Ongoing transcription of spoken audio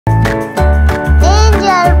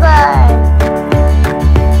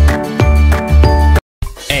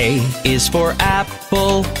is for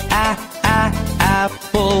apple,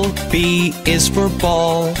 apple. B is for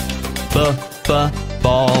ball,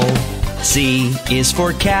 ball. C is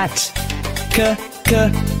for cat,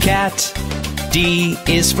 cat. D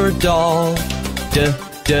is for doll,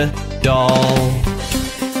 doll.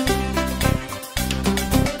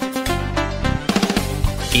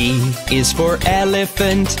 E is for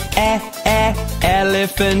elephant,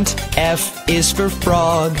 elephant. F is for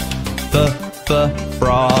frog,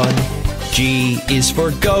 frog. G is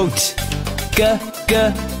for goat,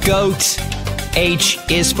 goat. H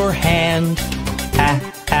is for hand,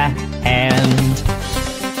 hand.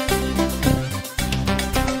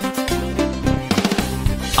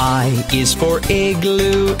 I is for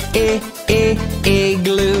igloo,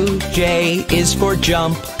 igloo. J is for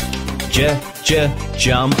jump,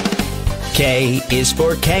 jump. K is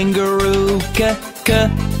for kangaroo,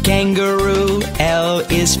 kangaroo. L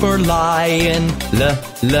is for lion,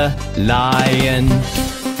 lion.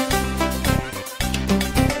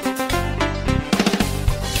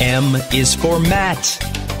 M is for mat,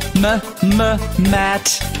 mat.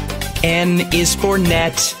 N is for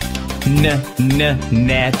net,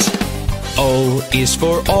 net. O is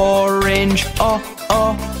for orange,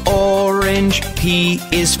 orange. P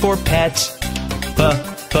is for pet,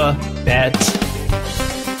 pet.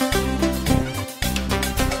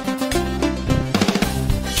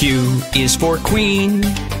 Q is for queen,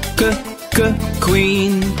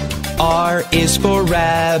 queen. R is for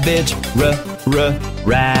rabbit,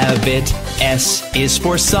 rabbit. S is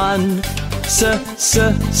for sun,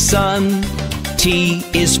 sun. T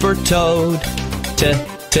is for toad,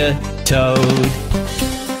 toad.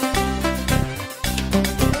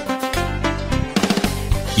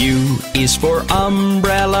 U is for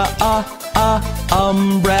umbrella,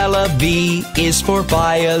 umbrella. V is for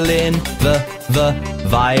violin,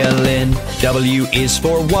 violin. W is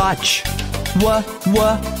for watch,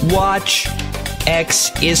 watch. X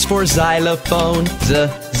is for xylophone,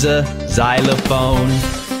 xylophone.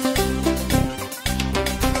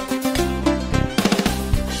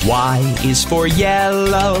 Y is for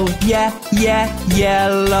yellow,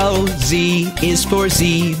 yellow. Z is for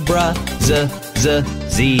zebra,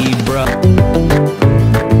 zebra.